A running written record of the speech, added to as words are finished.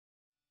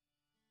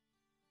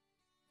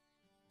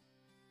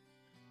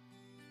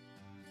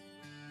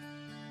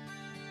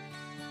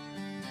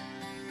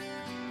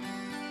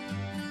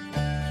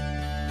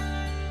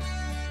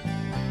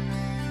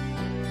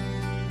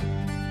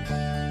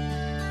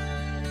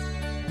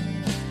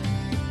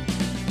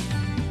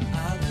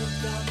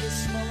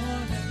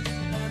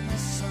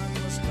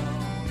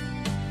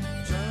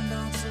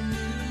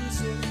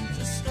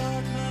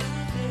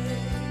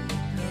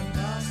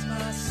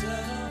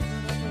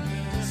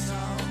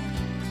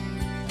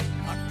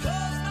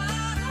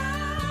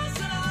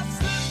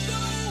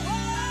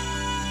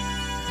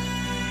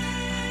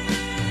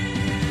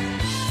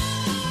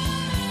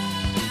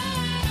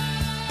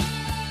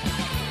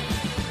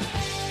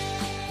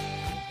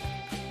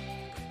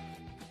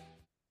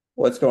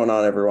What's going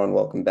on, everyone?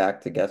 Welcome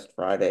back to Guest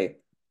Friday.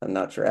 I'm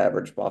Not Your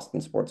Average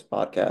Boston Sports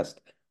Podcast.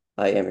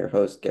 I am your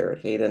host,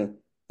 Garrett Hayden.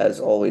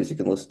 As always, you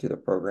can listen to the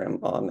program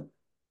on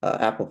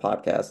Apple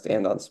Podcast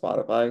and on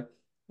Spotify,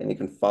 and you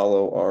can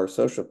follow our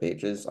social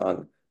pages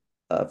on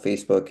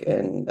Facebook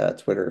and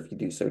Twitter if you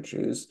do so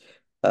choose.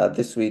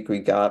 This week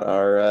we got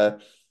our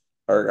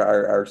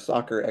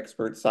soccer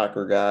expert,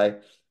 soccer guy,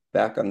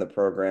 back on the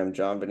program,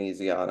 John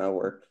Veneziano.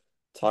 We're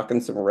talking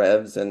some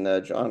Revs,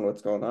 and John,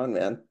 what's going on,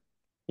 man?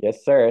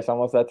 Yes, sir. It's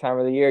almost that time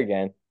of the year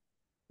again.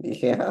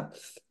 Yeah,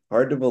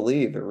 hard to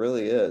believe. It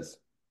really is.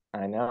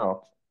 I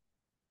know.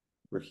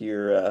 We're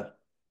here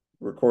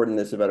recording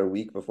this about a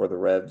week before the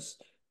Revs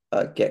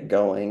get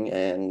going,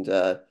 and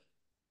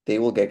they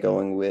will get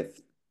going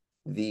with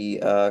the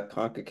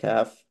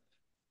CONCACAF.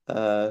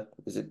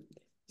 Is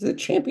it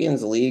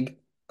Champions League?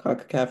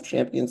 CONCACAF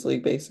Champions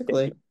League,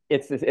 basically.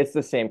 It's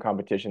the same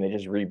competition. They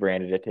just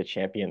rebranded it to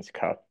Champions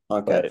Cup,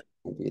 CONCACAF but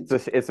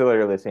Champions. it's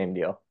literally the same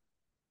deal.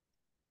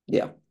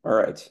 Yeah. All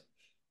right.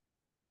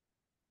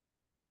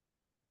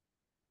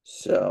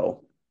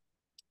 So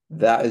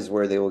that is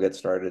where they will get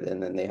started,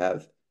 and then they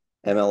have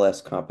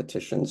MLS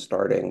competition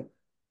starting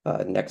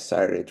next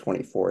Saturday,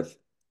 24th,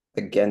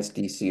 against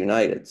DC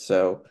United.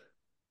 So,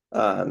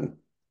 um,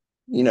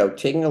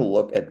 taking a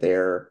look at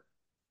their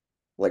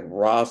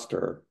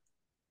roster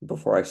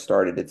before I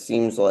started, it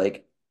seems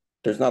like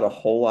there's not a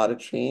whole lot of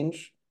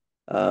change,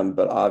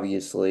 but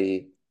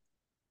obviously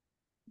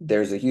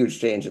there's a huge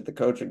change at the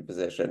coaching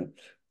position.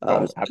 Oh,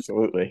 So just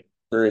absolutely.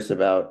 curious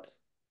about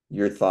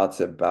your thoughts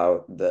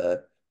about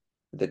the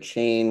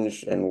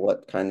change and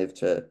what kind of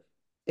to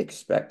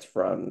expect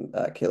from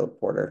Caleb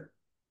Porter.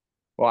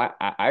 Well,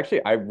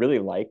 I really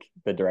like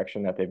the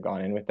direction that they've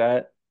gone in with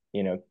that.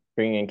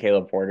 Bringing in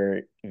Caleb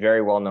Porter,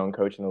 very well-known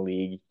coach in the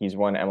league. He's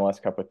won MLS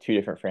Cup with two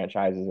different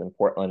franchises in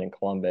Portland and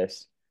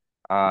Columbus.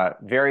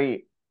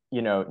 Very,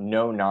 no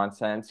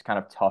nonsense, kind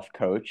of tough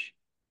coach,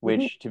 Mhm.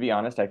 which, to be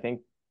honest, I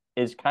think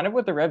is kind of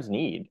what the Revs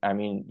need. I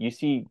mean, you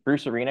see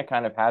Bruce Arena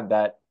kind of had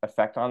that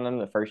effect on them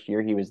the first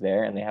year he was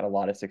there, and they had a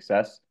lot of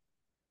success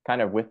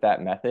kind of with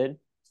that method.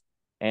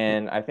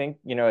 And I think,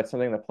 it's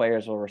something the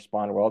players will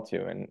respond well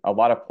to. And a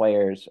lot of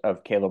players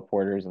of Caleb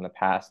Porter's in the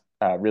past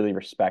really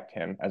respect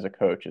him as a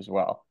coach as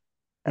well.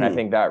 And I Hmm.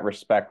 think that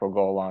respect will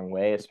go a long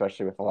way,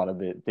 especially with a lot of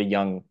the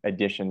young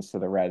additions to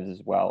the Revs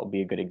as well. It'll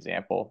be a good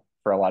example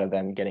for a lot of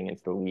them getting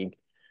into the league.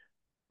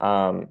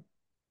 Um,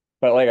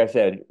 but like I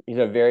said, he's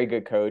a very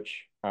good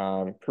coach,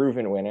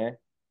 proven winner.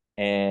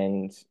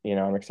 And,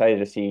 I'm excited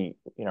to see,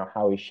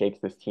 how he shakes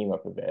this team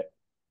up a bit.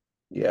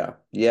 Yeah.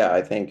 Yeah,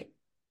 I think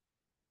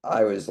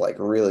I was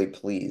really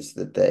pleased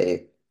that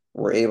they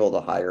were able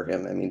to hire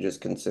him. I mean,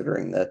 just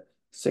considering the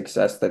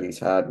success that he's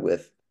had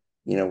with,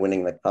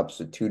 winning the cups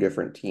with two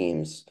different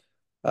teams.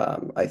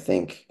 I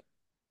think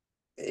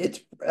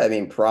I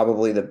mean,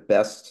 probably the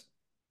best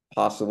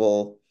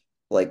possible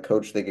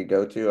coach they could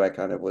go to. I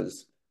kind of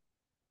was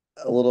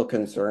a little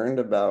concerned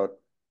about,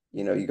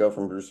 you go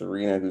from Bruce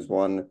Arena, who's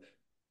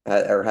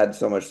had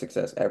so much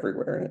success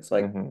everywhere, and it's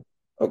like, Hmm.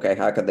 okay,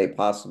 how could they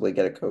possibly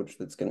get a coach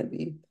that's going to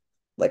be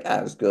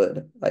as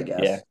good, I Yeah.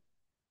 guess.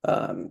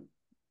 Um,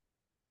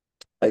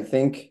 I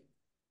think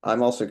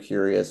I'm also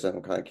curious,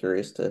 I'm kind of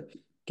curious to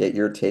get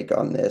your take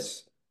on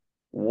this.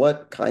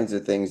 What kinds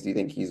of things do you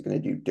think he's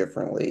going to do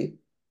differently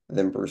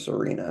than Bruce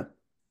Arena?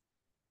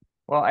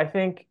 Well, I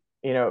think,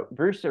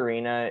 Bruce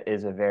Arena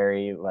is a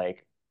very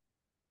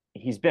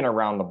he's been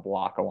around the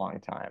block a long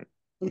time.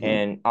 Hmm.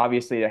 And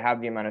obviously, to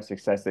have the amount of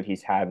success that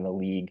he's had in the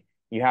league,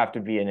 you have to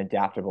be an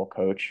adaptable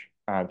coach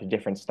to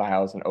different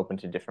styles and open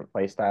to different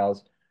play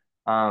styles.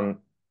 Um,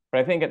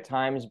 but I think at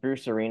times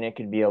Bruce Arena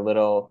could be a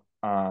little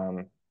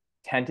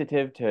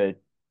tentative to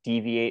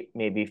deviate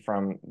maybe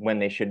from when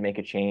they should make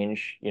a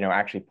change,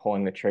 actually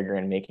pulling the trigger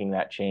and making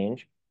that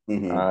change.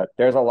 Hmm.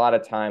 There's a lot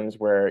of times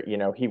where,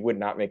 he would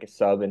not make a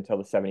sub until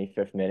the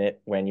 75th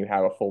minute when you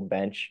have a full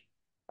bench,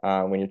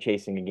 when you're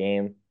chasing a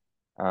game.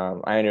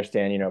 I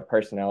understand,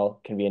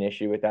 personnel can be an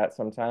issue with that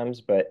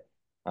sometimes, but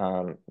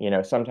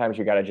sometimes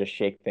you got to just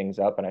shake things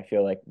up. And I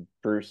feel like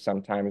Bruce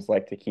sometimes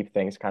like to keep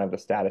things kind of the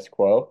status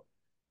quo.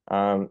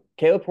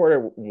 Caleb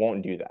Porter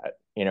won't do that.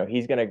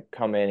 He's going to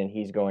come in and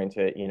he's going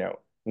to,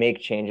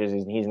 make changes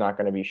and he's not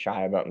going to be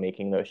shy about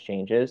making those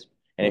changes.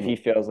 And if Hmm. he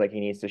feels like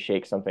he needs to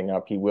shake something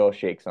up, he will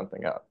shake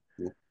something up.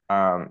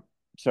 Um,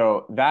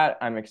 so that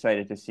I'm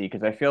excited to see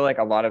because I feel like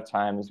a lot of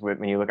times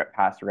when you look at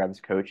past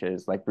Revs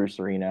coaches like Bruce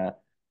Arena,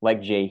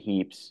 like Jay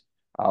Heaps,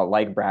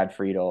 like Brad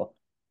Friedel,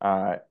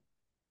 uh,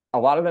 a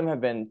lot of them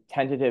have been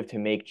tentative to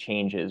make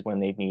changes when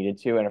they've needed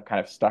to and have kind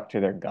of stuck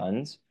to their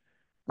guns.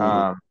 Hmm.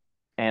 Um,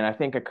 and I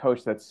think a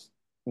coach that's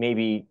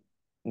maybe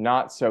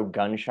not so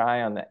gun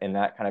shy on in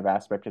that kind of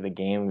aspect of the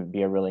game would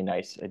be a really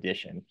nice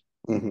addition.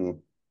 Hmm.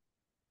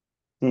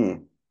 Hmm.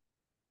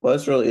 Well,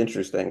 that's really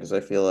interesting because I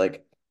feel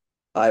like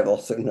I've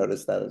also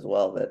noticed that as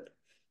well, that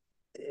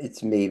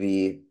it's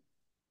maybe,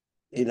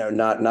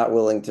 not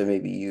willing to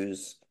maybe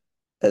use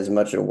as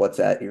much of what's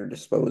at your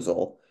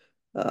disposal.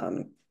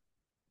 Um,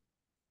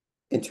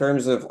 in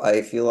terms of,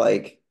 I feel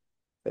like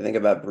I think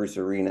about Bruce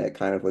Arena, it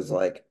kind of was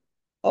like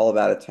all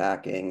about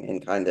attacking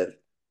and kind of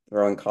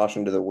throwing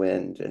caution to the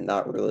wind and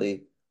not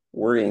really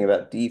worrying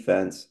about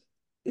defense.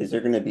 Is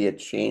there going to be a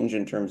change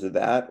in terms of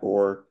that,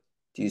 or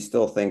do you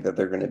still think that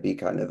they're going to be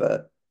kind of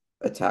a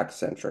attack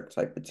centric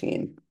type of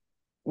team?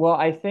 Well,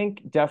 I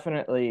think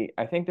definitely,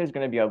 I think there's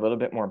going to be a little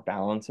bit more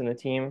balance in the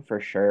team for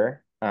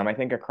sure. I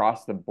think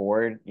across the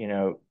board,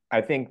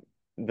 I think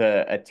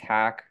the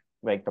attack,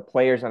 like the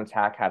players on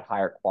attack had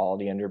higher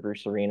quality under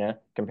Bruce Arena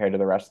compared to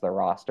the rest of the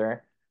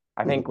roster.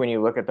 I think Mhm. when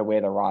you look at the way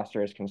the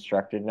roster is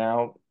constructed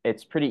now,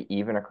 it's pretty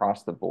even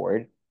across the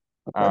board.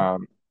 Okay.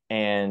 Um,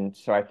 and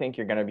so I think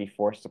you're going to be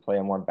forced to play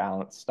a more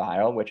balanced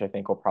style, which I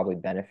think will probably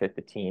benefit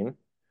the team.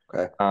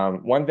 Okay.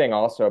 One thing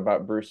also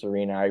about Bruce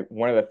Arena,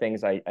 one of the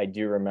things I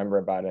do remember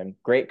about him,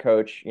 great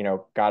coach,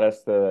 got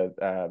us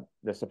the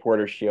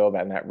Supporters Shield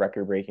and that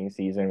record-breaking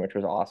season, which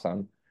was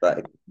awesome.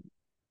 Right.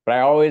 But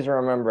I always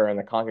remember in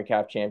the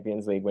CONCACAF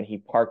Champions League when he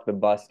parked the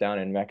bus down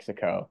in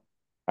Mexico.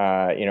 We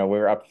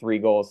were up 3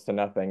 goals to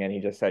nothing, and he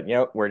just said,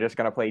 we're just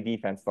going to play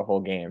defense the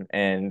whole game.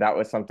 And that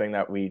was something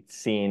that we'd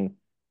seen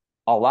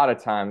a lot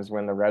of times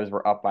when the Revs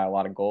were up by a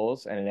lot of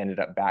goals, and it ended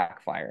up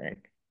backfiring.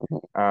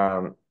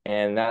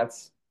 And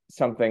that's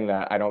something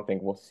that I don't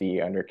think we'll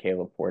see under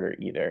Caleb Porter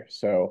either.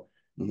 So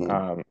Hmm.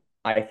 um,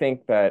 I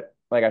think that,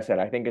 like I said,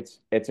 I think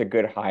it's a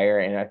good hire,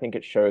 and I think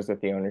it shows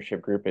that the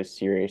ownership group is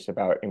serious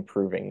about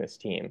improving this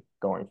team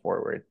going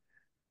forward.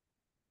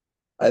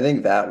 I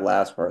think that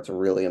last part's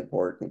really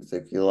important because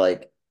I feel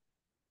like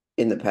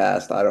in the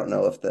past, I don't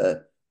know if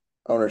the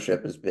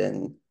ownership has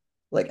been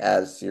like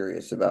as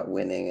serious about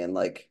winning and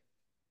like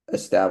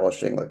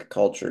establishing like a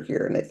culture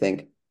here. And I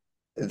think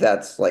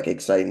that's like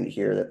exciting to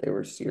hear that they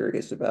were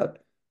serious about,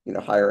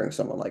 hiring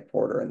someone like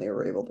Porter and they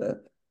were able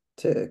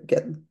to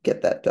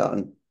get that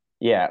done.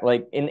 Yeah,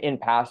 like in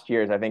past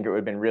years, I think it would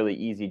have been really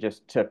easy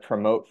just to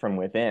promote from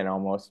within,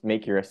 almost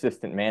make your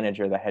assistant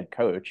manager the head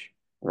coach.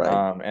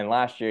 Right. And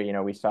last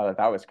year, we saw that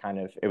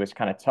it was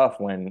kind of tough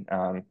when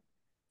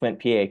Flint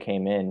PA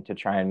came in to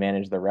try and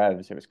manage the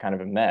Revs. It was kind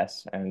of a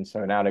mess. And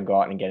so now to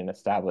go out and get an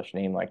established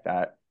name like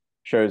that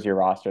shows your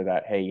roster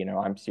that, hey,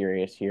 I'm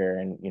serious here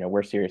and,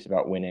 we're serious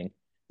about winning.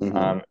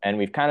 Hmm. And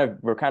we're kind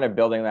of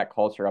building that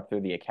culture up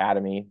through the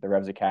academy. The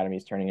Revs Academy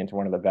is turning into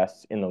one of the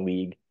best in the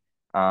league.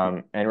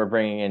 And we're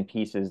bringing in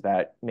pieces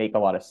that make a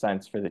lot of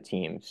sense for the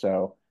team.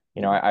 So,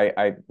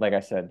 like I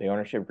said, the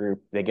ownership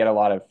group, they get a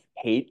lot of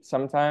hate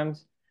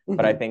sometimes,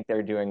 but I Hmm. think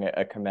they're doing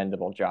a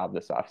commendable job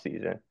this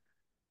offseason.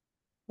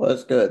 Well,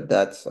 that's good.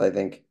 That's, I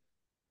think,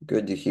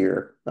 good to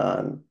hear.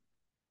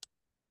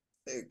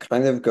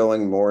 Kind of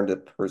going more into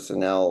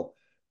personnel,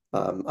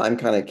 I'm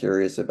kind of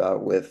curious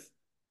about with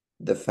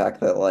the fact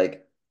that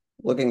like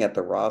looking at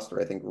the roster,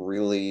 I think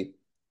really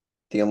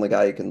the only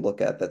guy you can look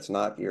at that's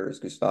not here is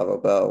Gustavo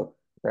Bo.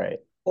 Right.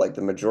 Like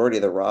the majority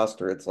of the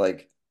roster, it's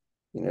like,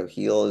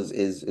 Heel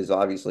is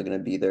obviously going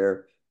to be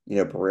there.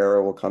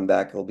 Pereira will come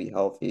back, he'll be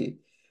healthy.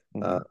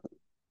 Uh,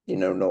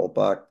 Mhm. Noel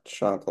Buck,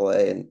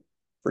 Shankale, and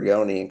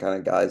Frioni, and kind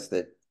of guys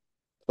that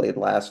played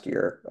last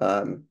year.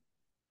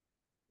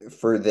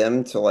 For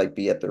them to like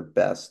be at their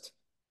best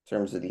in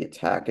terms of the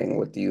attacking,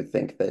 what do you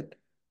think that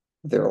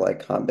their like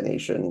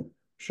combination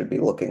should be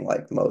looking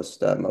like most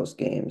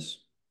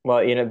games?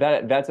 Well,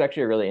 that's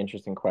actually a really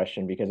interesting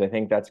question because I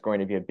think that's going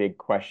to be a big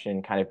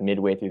question kind of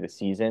midway through the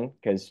season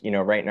because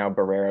right now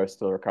Barrero is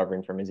still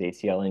recovering from his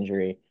ACL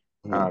injury.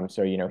 Mhm.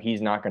 So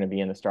he's not going to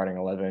be in the starting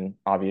 11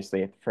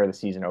 obviously for the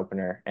season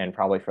opener and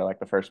probably for like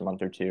the first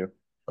month or two.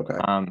 Okay.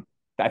 Um,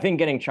 I think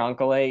getting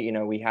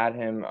Chancalay, we had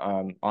him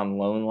on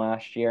loan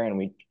last year and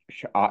we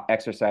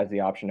exercised the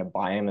option to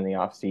buy him in the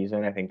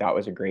offseason. I think that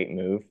was a great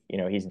move.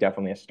 He's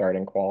definitely a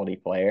starting quality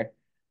player.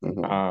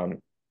 Hmm.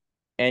 Um,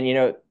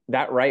 and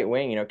that right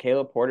wing,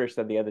 Caleb Porter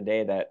said the other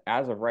day that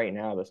as of right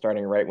now, the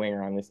starting right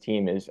winger on this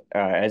team is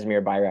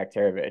Esmir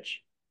Bayraktarovic,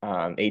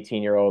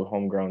 18-year-old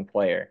homegrown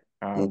player.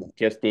 Hmm.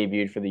 Just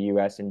debuted for the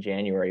U.S. in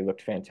January,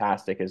 looked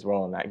fantastic as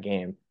well in that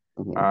game.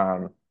 Hmm.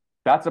 Um,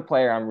 that's a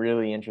player I'm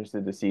really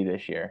interested to see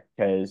this year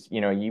because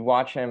you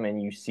watch him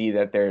and you see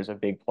that there's a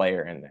big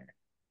player in there.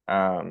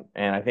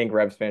 And I think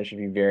Revs fans should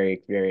be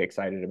very, very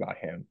excited about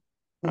him.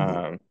 Hmm.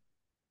 Um,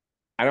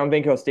 I don't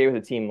think he'll stay with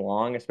the team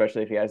long,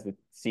 especially if he has the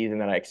season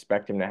that I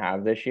expect him to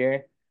have this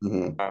year.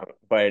 Hmm.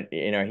 But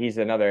he's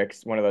another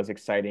one of those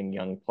exciting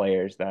young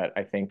players that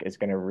I think is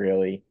going to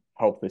really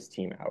help this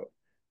team out.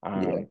 Yeah.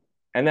 Um,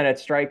 and then at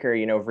striker,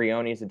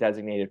 Vrioni is a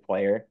designated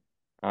player.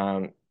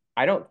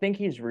 I don't think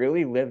he's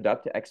really lived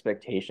up to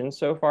expectations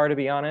so far, to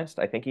be honest.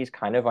 I think he's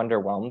kind of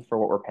underwhelmed for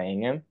what we're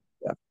paying him.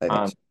 Yeah. I think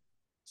Um, so.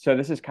 so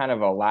this is kind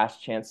of a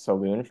last chance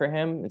saloon for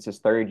him. It's his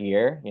third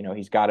year.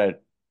 He's got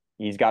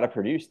to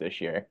produce this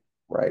year.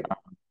 Right.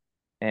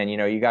 And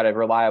you got a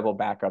reliable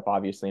backup,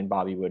 obviously, in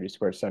Bobby Wood, who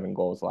scored 7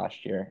 goals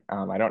last year.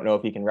 I don't know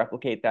if he can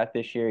replicate that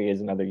this year. He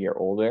is another year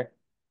older,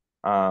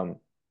 um,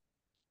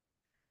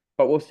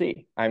 but we'll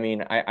see. I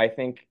mean, I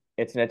think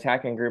it's an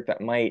attacking group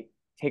that might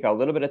take a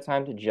little bit of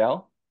time to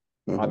gel.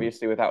 Hmm.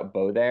 Obviously, without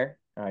Bo there,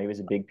 he was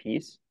a big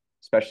piece,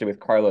 especially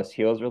with Carlos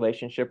Heel's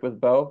relationship with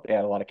Bo. They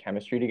had a lot of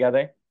chemistry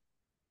together.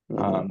 Hmm.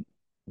 Um,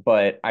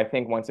 but I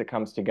think once it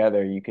comes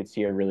together, you could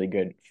see a really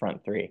good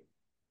front three.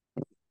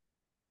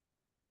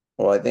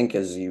 Well, I think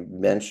as you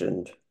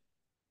mentioned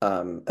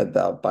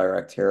about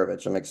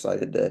Bayraktarovic, I'm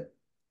excited to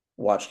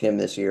watch him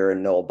this year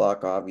and Noel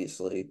Buck,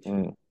 obviously.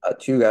 Mm,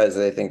 Two guys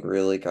that I think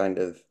really kind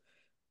of,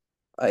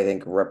 I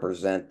think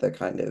represent the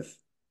kind of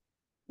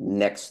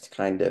next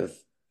kind of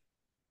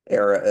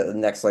era,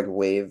 next like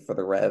wave for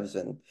the Revs.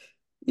 And,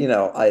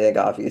 I think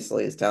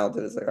obviously as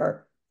talented as they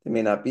are, they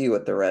may not be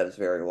with the Revs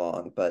very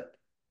long, but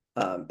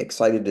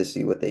excited to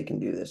see what they can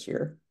do this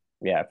year.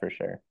 yeah, for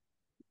sure.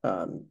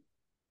 Um,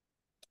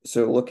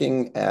 so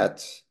looking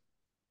at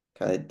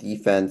kind of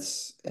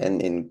defense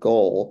and in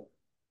goal,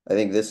 I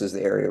think this is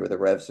the area where the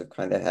Revs have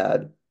kind of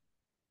had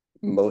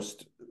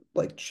most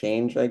like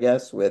change, I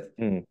guess, with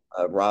Mm,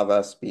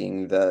 Ravas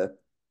being the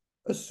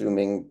assume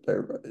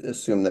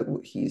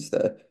that he's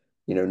the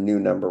new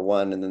number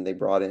one, and then they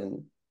brought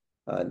in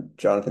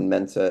Jonathan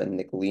Mensah and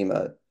Nick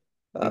Lima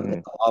in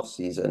mhm. the off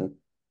season.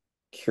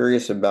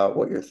 Curious about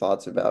what your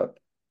thoughts about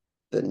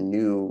the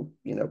new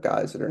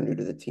guys that are new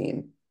to the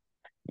team.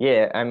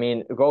 Yeah, I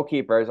mean,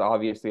 goalkeeper is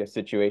obviously a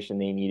situation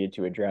they needed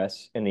to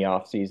address in the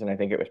offseason. I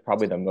think it was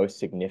probably the most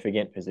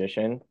significant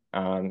position.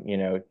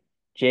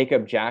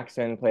 Jacob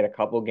Jackson played a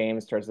couple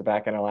games towards the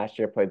back end of last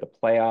year, played the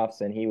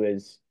playoffs, and you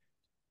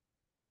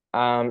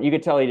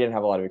could tell he didn't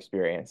have a lot of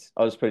experience.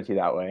 I'll just put it to you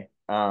that way.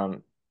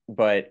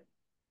 But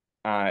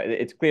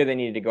it's clear they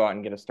needed to go out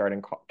and get a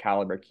starting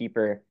caliber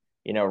keeper.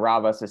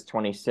 Ravas is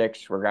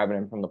 26. We're grabbing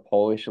him from the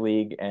Polish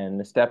league, and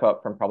the step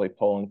up from probably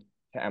Poland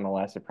to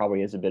MLS, it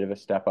probably is a bit of a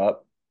step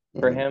up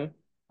for Hmm. him.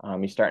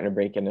 He's starting to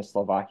break into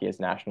Slovakia's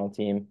national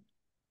team.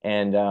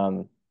 And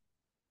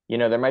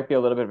there might be a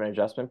little bit of an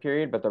adjustment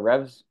period, but the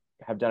Revs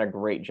have done a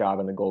great job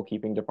in the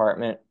goalkeeping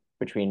department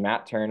between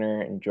Matt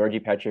Turner and Georgi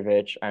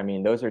Petrovic. I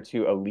mean, those are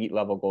two elite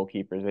level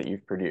goalkeepers that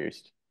you've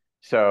produced.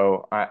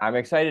 So I'm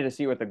excited to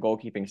see what the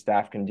goalkeeping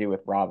staff can do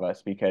with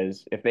Ravas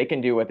because if they can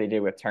do what they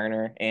did with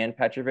Turner and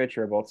Petrovic,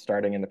 who are both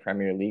starting in the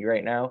Premier League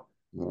right now,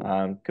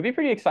 Hmm. could be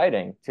pretty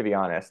exciting, to be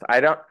honest. I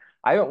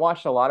haven't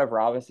watched a lot of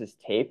Ravas's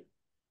tape,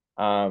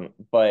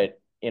 but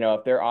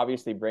if they're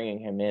obviously bringing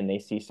him in, they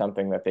see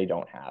something that they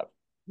don't have.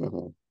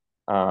 Hmm.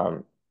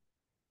 Um,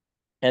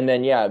 and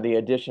then, yeah, the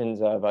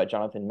additions of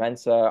Jonathan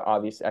Mensah,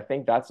 obviously, I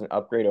think that's an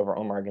upgrade over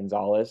Omar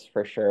Gonzalez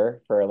for sure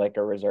for like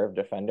a reserve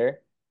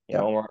defender.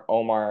 Yeah.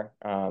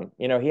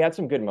 He had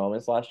some good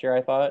moments last year,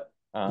 I thought,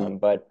 Mhm.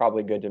 but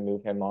probably good to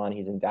move him on.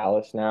 He's in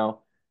Dallas now.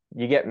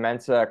 You get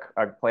Mensah,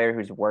 a player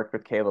who's worked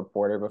with Caleb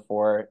Porter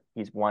before.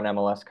 He's won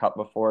MLS Cup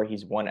before.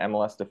 He's won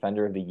MLS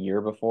Defender of the Year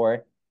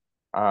before.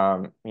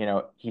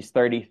 He's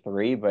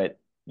 33, but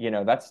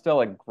that's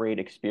still a great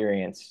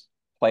experience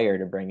player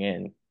to bring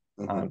in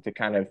Hmm. to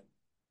kind of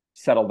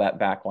settle that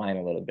back line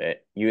a little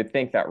bit. You would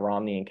think that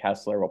Romney and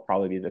Kessler will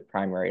probably be the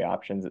primary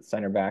options at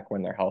center back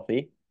when they're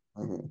healthy.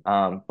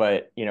 Hmm.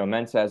 But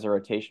Mensah as a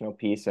rotational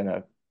piece and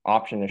a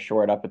option to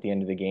shore it up at the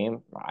end of the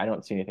game, I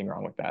don't see anything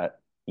wrong with that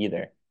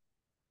either.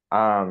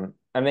 And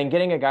then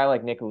getting a guy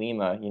like Nick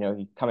Lima,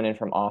 coming in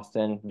from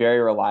Austin, very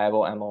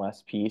reliable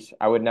MLS piece.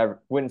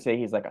 Wouldn't say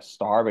he's like a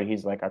star, but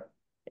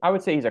I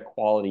would say he's a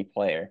quality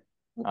player.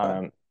 Okay.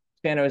 Um,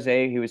 San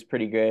Jose, he was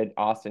pretty good.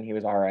 Austin, he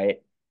was all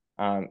right.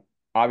 Um,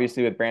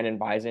 Obviously with Brandon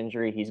Bye's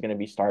injury, he's going to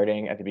be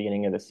starting at the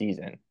beginning of the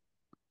season.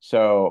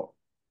 So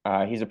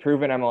he's a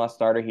proven MLS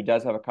starter. He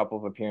does have a couple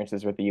of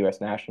appearances with the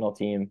U.S. national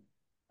team.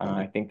 Hmm.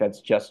 I think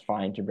that's just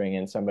fine to bring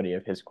in somebody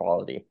of his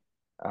quality,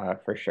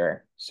 for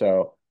sure.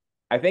 So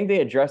I think they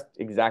addressed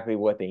exactly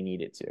what they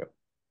needed to.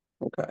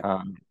 Okay.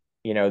 Um,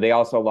 they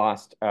also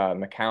lost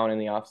McCown in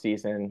the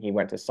offseason. He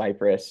went to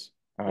Cyprus.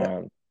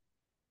 Yeah.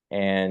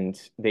 And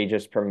they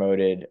just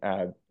promoted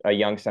a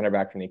young center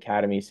back from the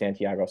academy,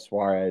 Santiago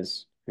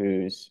Suarez,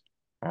 who's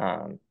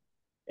um,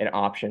 an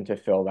option to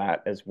fill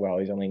that as well.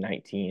 He's only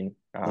 19.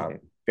 Mhm.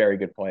 Very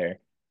good player.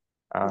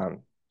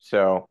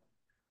 So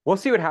we'll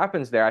see what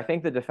happens there. I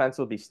think the defense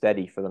will be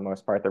steady for the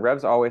most part. The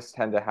Revs always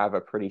tend to have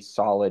a pretty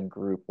solid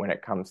group when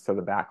it comes to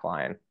the back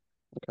line.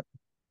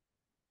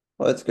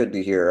 Well, it's good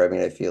to hear. I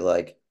mean, I feel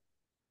like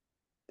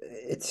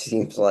it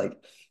seems like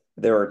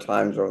there were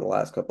times over the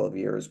last couple of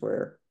years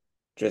where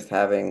just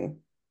having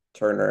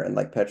Turner and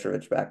like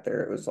Petrovic back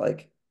there, it was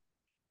like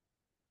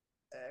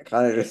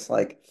kind of just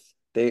like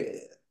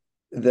they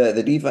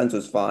the defense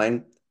was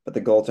fine, but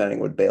the goaltending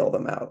would bail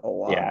them out a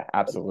lot. Yeah,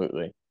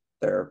 absolutely.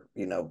 They're,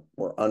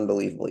 were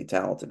unbelievably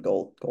talented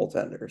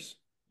goaltenders.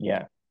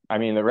 Yeah. I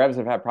mean, the Revs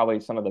have had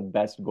probably some of the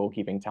best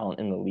goalkeeping talent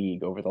in the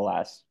league over the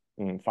last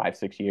 5,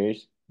 6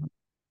 years.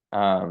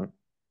 Um,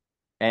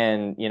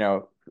 and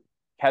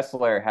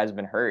Kessler has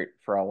been hurt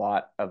for a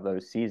lot of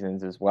those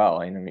seasons as well.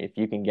 And I mean, if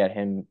you can get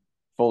him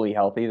fully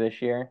healthy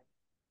this year,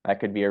 that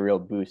could be a real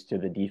boost to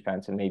the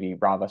defense, and maybe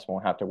Bravas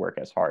won't have to work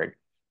as hard.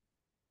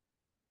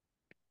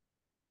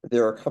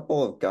 There are a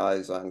couple of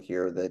guys on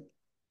here that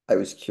I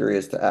was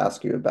curious to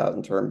ask you about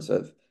in terms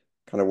of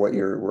kind of what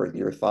were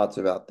your thoughts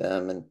about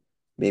them and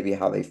maybe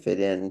how they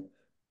fit in.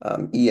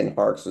 Ian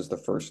Harkes was the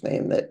first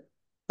name that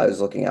I was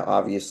looking at.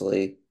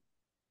 Obviously,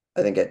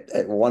 I think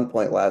at one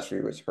point last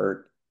year he was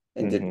hurt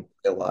and didn't Hmm.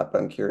 play a lot,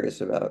 but I'm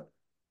curious about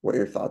what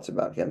your thoughts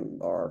about him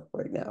are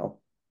right now.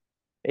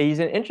 He's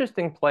an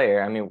interesting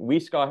player. I mean,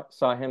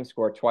 saw him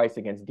score twice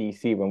against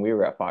DC when we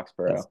were at Yes,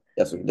 Foxborough.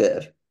 yes, we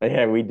did.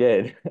 Yeah, we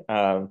did.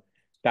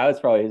 That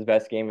was probably his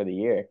best game of the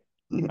year.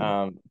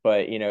 Mhm.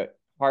 But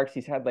Parks,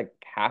 he's had like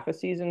half a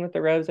season with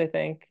the Revs, I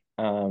think,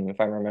 if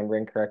I'm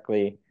remembering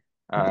correctly.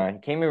 He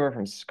came over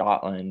from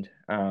Scotland,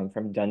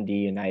 from Dundee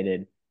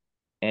United,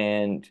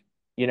 and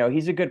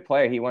he's a good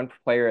player. He won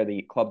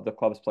the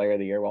club's player of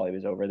the year while he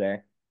was over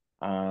there.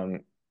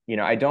 Um,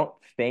 I don't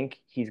think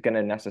he's going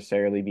to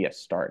necessarily be a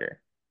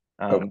starter,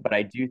 Okay. but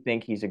I do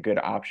think he's a good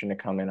option to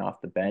come in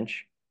off the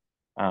bench,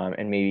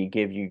 and maybe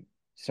give you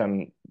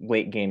some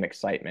late game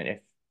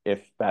excitement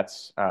if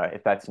that's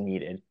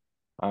needed.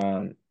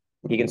 Um,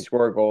 he can Mhm.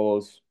 score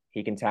goals.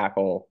 He can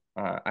tackle.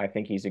 I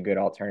think he's a good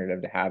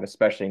alternative to have,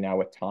 especially now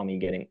with Tommy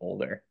getting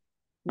older.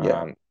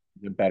 Yeah. Um,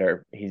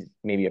 he's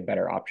maybe a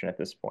better option at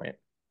this point.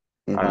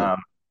 Hmm.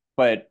 Um,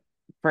 but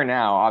for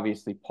now,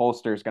 obviously,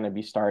 Polster's going to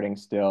be starting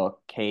still.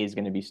 Kay's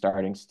going to be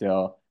starting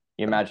still.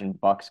 You imagine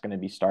Buck's going to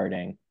be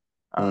starting.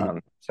 Hmm.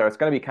 So it's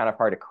going to be kind of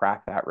hard to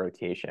crack that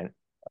rotation.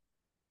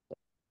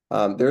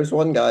 There's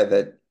one guy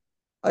that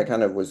I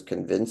kind of was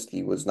convinced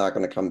he was not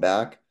going to come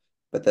back,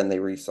 but then they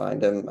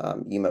re-signed him,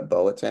 Ima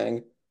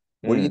Boateng.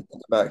 What do you Mm.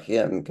 think about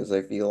him? Because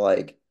I feel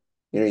like,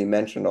 you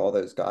mentioned all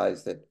those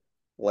guys that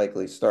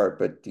likely start,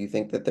 but do you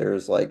think that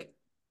there's like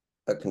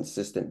a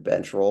consistent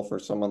bench role for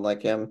someone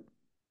like him?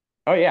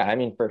 Oh yeah, I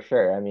mean for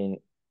sure. I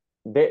mean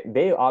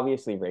they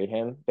obviously rate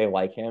him. They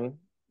like him.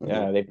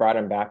 Hmm. They brought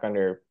him back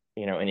under,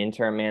 an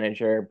interim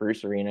manager,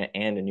 Bruce Arena,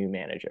 and a new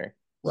manager.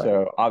 Right.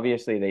 So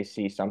obviously they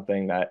see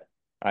something that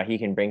he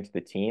can bring to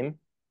the team,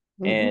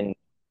 Hmm. and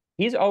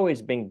he's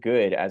always been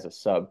good as a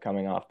sub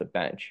coming off the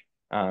bench.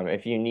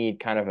 If you need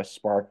kind of a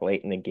spark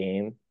late in the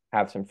game,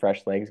 have some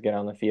fresh legs get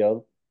on the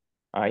field,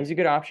 he's a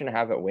good option to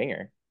have at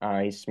winger.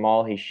 He's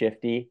small, he's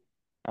shifty,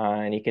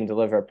 and he can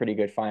deliver a pretty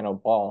good final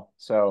ball.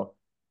 So.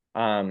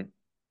 Um,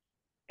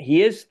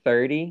 he is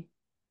 30,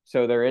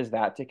 so there is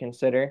that to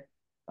consider.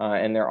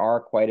 And there are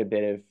quite a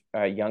bit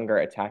of younger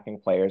attacking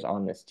players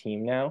on this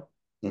team now.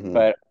 Hmm.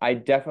 But I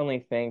definitely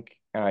think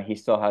he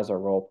still has a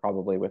role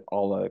probably with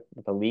all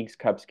with the Leagues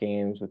Cups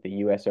games, with the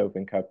US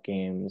Open Cup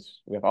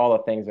games, with all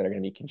the things that are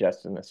going to be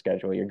congested in the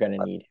schedule. You're going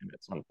to need him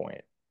at some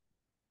point.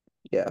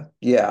 Yeah.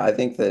 Yeah. I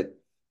think that,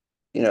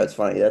 it's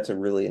funny. That's a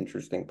really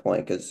interesting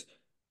point because,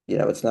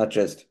 it's not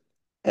just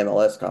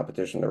MLS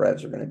competition the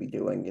Revs are going to be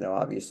doing.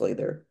 Obviously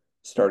they're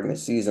starting the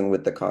season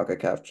with the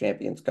CONCACAF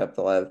Champions Cup.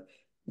 They'll have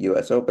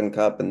US Open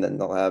Cup and then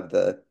they'll have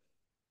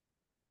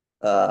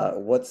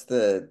what's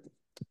in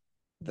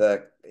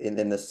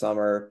the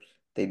summer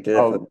they did it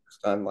for the Oh,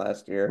 first time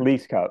last year.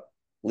 Leagues Cup.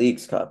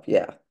 Leagues Cup,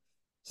 yeah.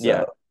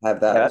 Yeah. So have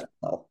that Yeah, as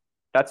well.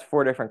 that's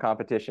four different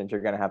competitions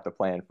you're going to have to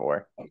plan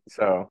for.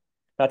 So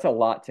that's a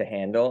lot to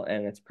handle.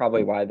 And it's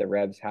probably why the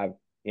Revs have,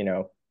 you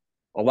know,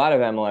 a lot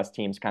of MLS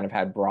teams kind of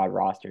had broad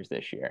rosters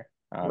this year.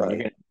 You're Right. going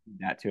to need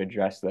that to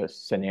address those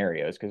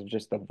scenarios because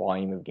just the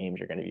volume of games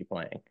you're going to be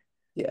playing.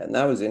 Yeah, and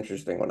that was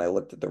interesting when I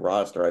looked at the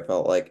roster. I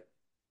felt like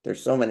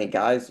there's so many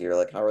guys here.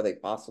 Like, how are they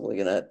possibly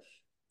gonna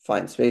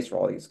find space for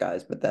all these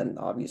guys? But then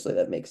obviously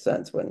that makes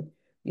sense when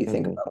you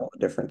think Hmm. about all the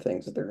different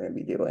things that they're going to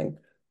be doing.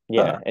 Uh,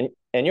 Yeah,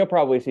 and you'll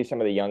probably see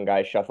some of the young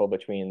guys shuffle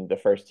between the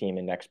first team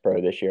and next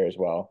pro this year as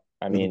well.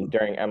 I mean, mhm,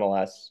 during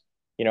MLS,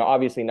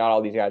 obviously not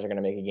all these guys are going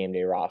to make a game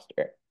day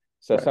roster.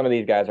 So right. some of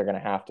these guys are going to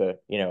have to,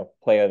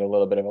 play at a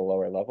little bit of a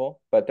lower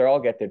level, but they'll all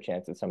get their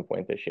chance at some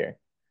point this year.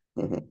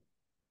 Mhm.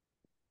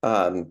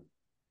 Um,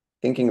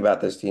 Thinking about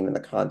this team in the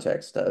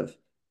context of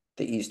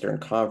the Eastern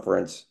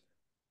Conference,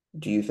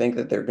 do you think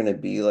that they're going to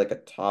be like a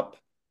top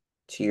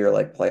tier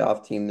like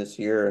playoff team this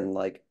year? And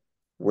like,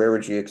 where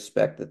would you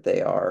expect that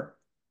they are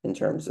in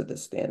terms of the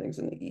standings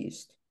in the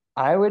East?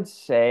 I would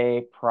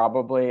say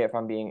probably, if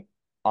I'm being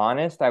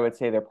honest, I would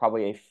say they're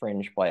probably a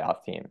fringe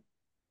playoff team.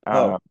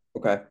 Oh, Um,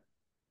 okay.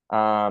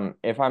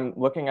 if I'm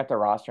looking at the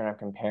roster and I'm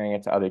comparing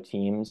it to other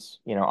teams,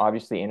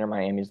 obviously Inter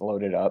Miami's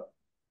loaded up.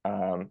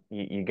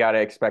 You got to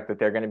expect that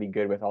they're going to be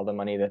good with all the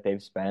money that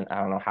they've spent.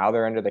 I don't know how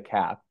they're under the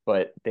cap,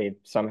 but they've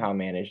somehow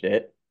managed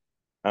it.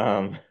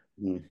 Um,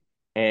 Mhm.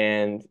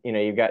 and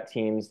you've got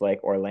teams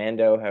like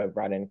Orlando have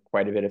brought in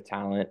quite a bit of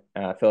talent.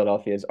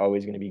 Philadelphia is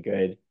always going to be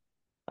good.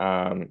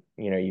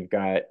 You've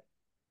got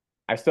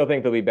I still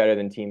think they'll be better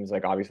than teams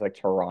like obviously like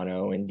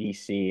Toronto and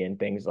DC and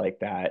things like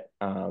that.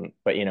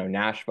 But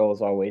Nashville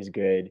is always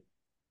good.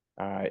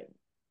 Uh,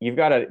 you've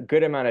got a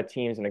good amount of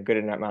teams and a good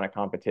amount of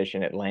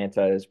competition.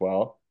 Atlanta as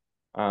well.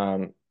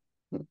 Um,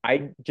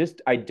 I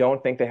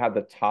don't think they have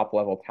the top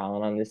level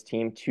talent on this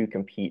team to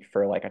compete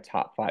for like a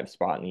top five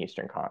spot in the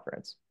Eastern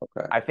Conference.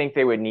 Okay. I think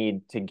they would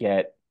need to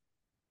get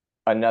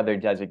another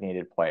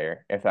designated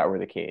player if that were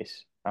the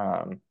case.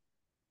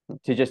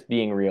 To just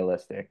being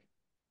realistic.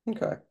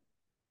 Okay.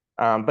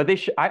 But they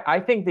should. I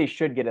think they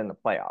should get in the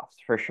playoffs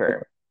for Okay.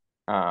 sure.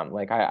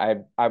 Like I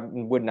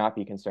would not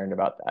be concerned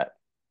about that.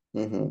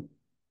 Hmm.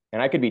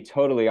 And I could be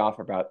totally off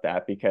about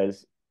that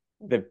because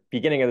the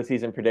beginning of the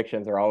season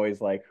predictions are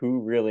always like,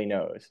 who really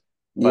knows?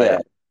 Yeah, But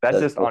that's that's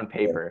just for on sure.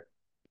 paper.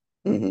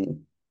 Hmm.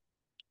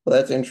 Well,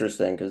 that's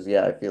interesting because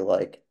yeah, I feel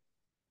like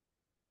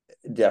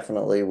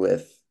definitely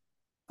with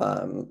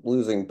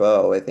losing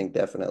Bo, I think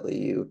definitely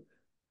you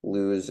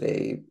lose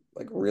a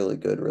like really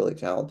good, really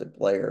talented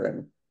player,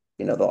 and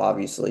they'll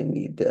obviously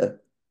need to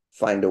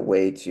find a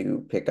way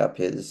to pick up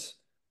his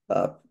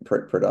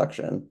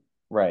production.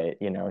 Right.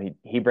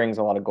 He brings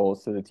a lot of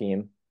goals to the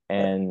team.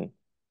 And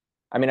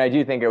I mean, I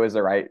do think it was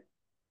the right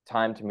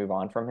time to move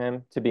on from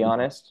him, to be Mhm.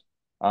 honest.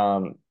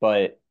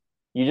 But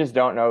you just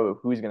don't know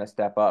who's going to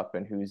step up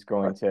and who's Right.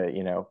 going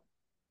to,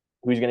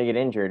 who's going to get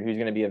injured, who's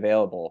going to be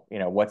available,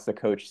 what's the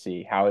coach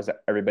see? How is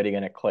everybody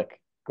going to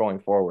click going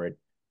forward?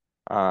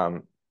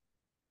 Um,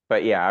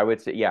 but yeah, I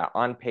would say, yeah,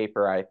 on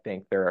paper, I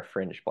think they're a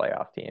fringe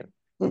playoff team.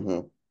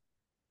 Hmm.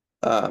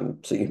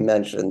 So you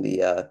mentioned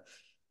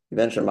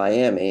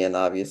Miami, and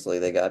obviously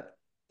they got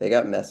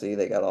Messi,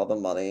 they got all the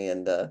money,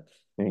 and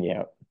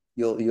Yeah,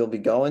 you'll be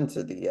going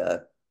to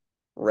the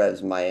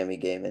Revs Miami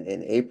game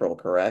in April,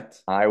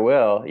 correct? I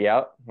will.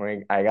 Yep.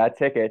 I got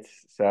tickets.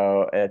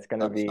 So it's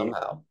going to be,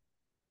 Somehow.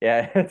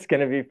 yeah, it's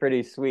going to be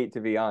pretty sweet, to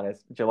be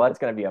honest. Gillette's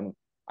going to be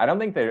I don't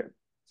think there's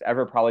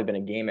ever probably been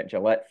a game at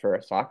Gillette for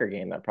a soccer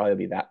game that probably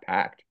be that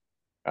packed,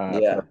 for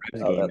Yeah. a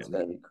Revs Oh, game that's at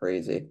gonna least. be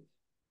crazy.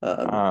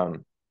 Um,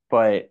 Um,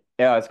 but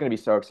yeah, it's going to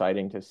be so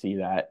exciting to see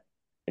that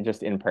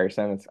just in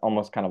person. It's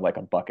almost kind of like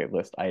a bucket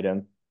list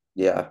item.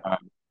 yeah.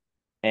 Um,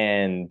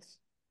 and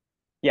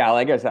yeah,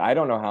 like I said, I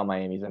don't know how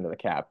Miami's under the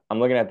cap. I'm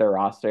looking at their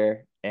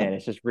roster and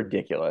it's just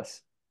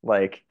ridiculous.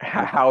 Like,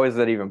 how is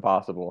that even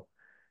possible?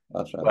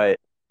 Gotcha. But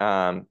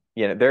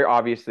they're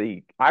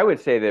obviously, I would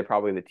say they're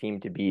probably the team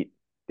to beat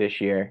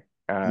this year.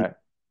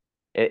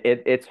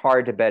 It's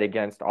hard to bet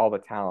against all the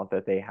talent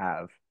that they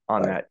have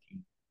on Right. that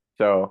team.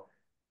 So,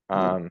 Mhm.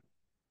 um,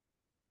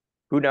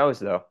 who knows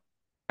though?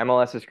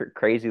 MLS is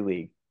crazy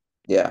league.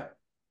 Yeah.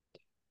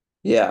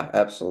 Yeah,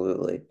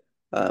 absolutely.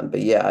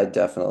 But yeah, I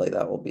definitely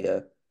that will be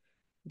a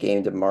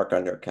game to mark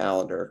on your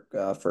calendar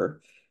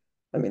for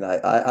I mean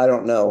I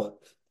don't know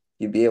if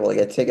you'd be able to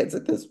get tickets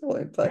at this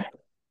point, but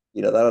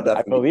that'll I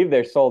definitely be believe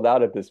they're sold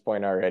out at this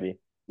point already.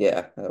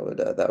 yeah,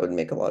 that would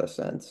make a lot of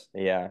sense.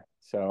 Yeah,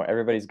 so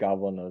everybody's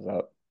gobbling those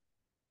up.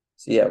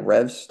 So yeah,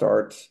 Revs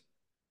start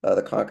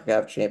the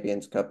CONCACAF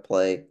Champions Cup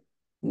play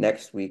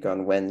next week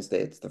on Wednesday.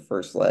 It's the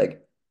first leg,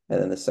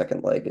 and then the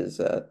second leg is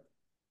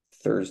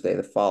Thursday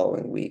the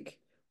following week.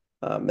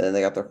 And then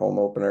they got their home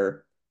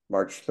opener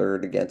March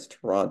 3rd against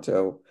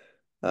Toronto.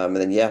 And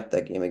then yeah,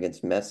 that game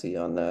against Messi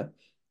on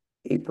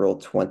April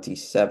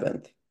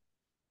 27th. Uh,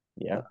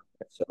 Yeah.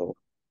 so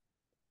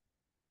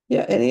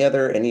yeah, any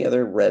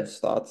other Revs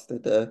thoughts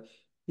that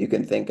you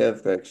can think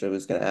of? Actually, I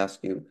was going to ask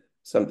you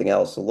something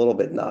else a little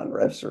bit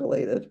non-Revs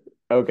related.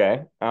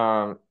 Okay.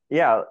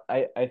 Yeah,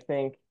 I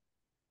think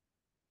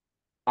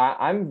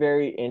I'm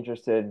very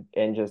interested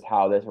in just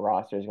how this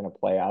roster is going to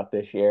play out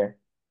this year.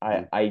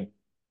 Mhm. I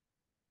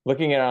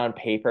looking at it on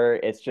paper,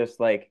 it's just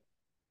like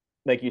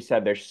you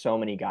said, there's so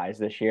many guys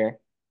this year,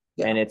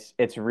 Yeah. and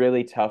it's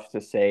really tough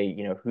to say,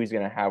 who's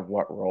going to have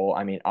what role.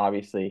 I mean,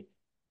 obviously,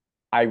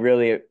 I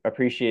really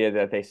appreciated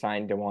that they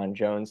signed DeJuan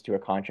Jones to a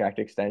contract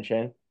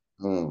extension.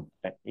 Mm.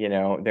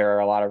 There are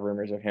a lot of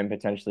rumors of him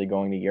potentially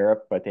going to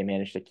Europe, but they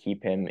managed to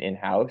keep him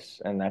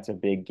in-house, and that's a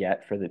big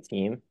get for the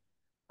team.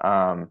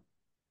 Um,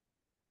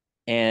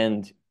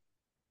 and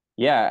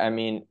yeah, I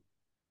mean,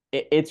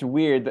 it's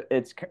weird.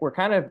 We're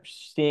kind of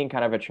seeing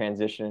kind of a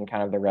transition in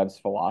kind of the Revs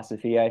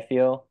philosophy, I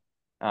feel.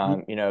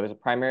 It was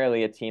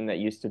primarily a team that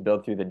used to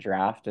build through the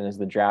draft, and as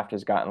the draft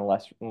has gotten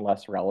less and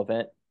less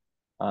relevant,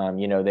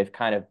 they've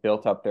kind of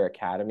built up their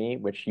academy,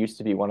 which used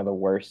to be one of the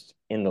worst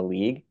in the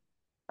league.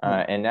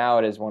 Mm. And now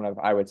it is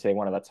I would say,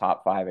 one of the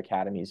top five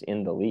academies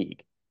in the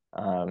league.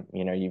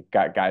 You've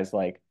got guys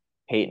like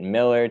Peyton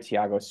Miller,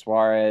 Thiago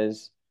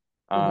Suarez,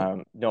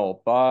 Mhm.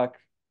 Noel Buck,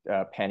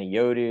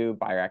 Panayiotou,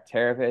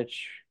 Bayrak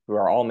who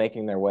are all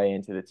making their way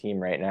into the team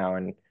right now.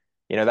 And,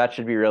 that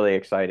should be really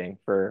exciting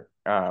for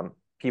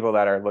people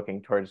that are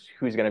looking towards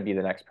who's going to be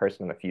the next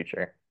person in the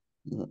future.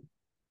 Mhm.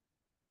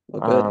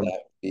 Well, good.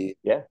 Um,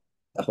 yeah.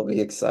 That'll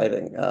be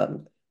exciting.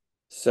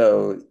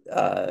 So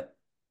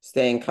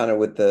staying kind of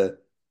with the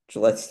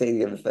Gillette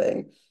Stadium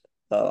thing,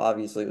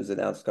 obviously it was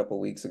announced a couple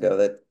of weeks ago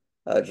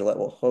that Gillette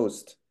will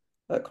host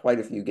quite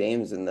a few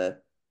games in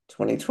the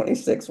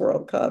 2026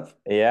 World Cup,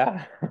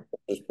 Yeah. which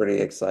is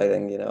pretty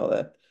exciting.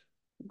 The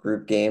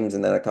group games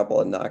and then a couple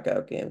of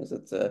knockout games.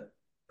 It's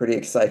pretty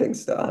exciting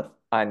stuff.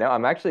 I know.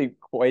 I'm actually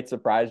quite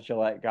surprised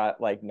Gillette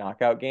got like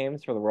knockout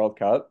games for the World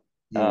Cup.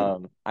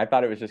 Hmm. I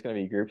thought it was just going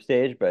to be group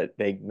stage, but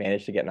they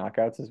managed to get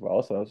knockouts as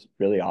well, so that was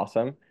really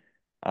awesome.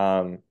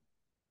 Um,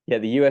 yeah,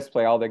 the U.S.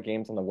 play all their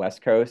games on the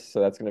West Coast, so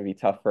that's going to be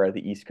tough for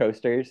the East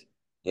Coasters.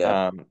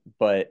 Yeah.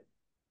 But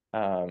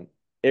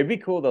it'd be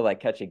cool to like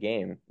catch a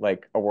game,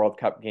 like a World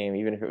Cup game,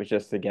 even if it was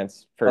just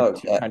against for Oh,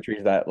 two yeah.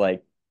 countries that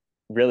like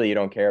really you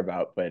don't care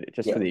about, but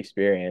just for Yeah. the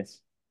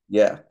experience.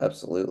 Yeah,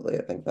 absolutely.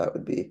 I think that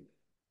would be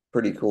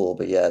pretty cool.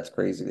 But yeah, it's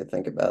crazy to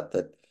think about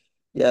that.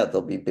 Yeah,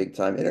 there'll be big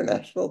time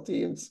international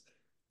teams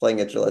playing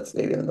at Gillette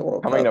Stadium in the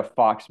World Coming to Cup.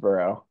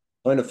 Foxborough,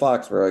 Going to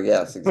Foxborough,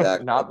 yes,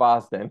 exactly. not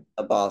Boston.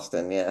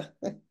 Boston, yeah.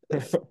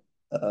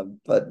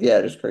 But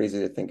yeah, just crazy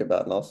to think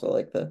about, and also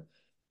like the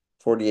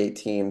 48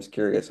 teams.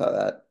 Curious how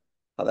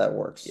that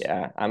works.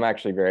 Yeah, I'm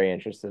actually very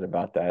interested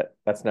about that.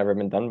 That's never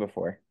been done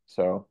before.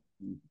 So,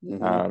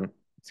 Hmm.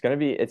 it's gonna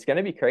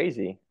be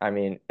crazy. I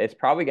mean, it's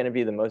probably gonna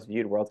be the most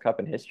viewed World Cup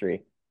in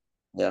history,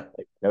 Yeah,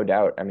 like, no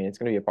doubt. I mean, it's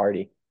gonna be a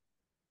party.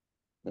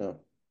 yeah.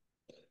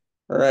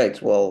 All right.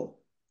 Well,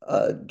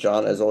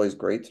 John, as always,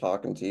 great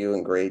talking to you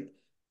and great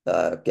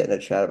getting a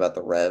chat about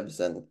the Revs.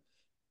 And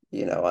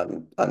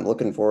I'm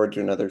looking forward to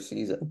another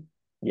season.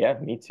 Yeah,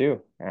 me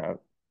too.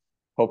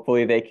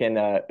 Hopefully they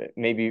can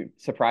maybe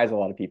surprise a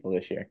lot of people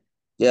this year.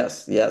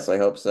 Yes, yes, I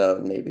hope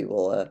so. Maybe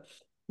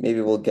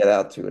we'll get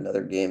out to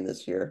another game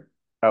this year.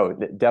 Oh,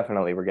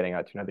 definitely we're getting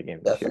out to another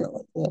game this year.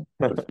 Definitely.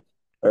 Yeah.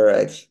 All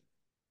right.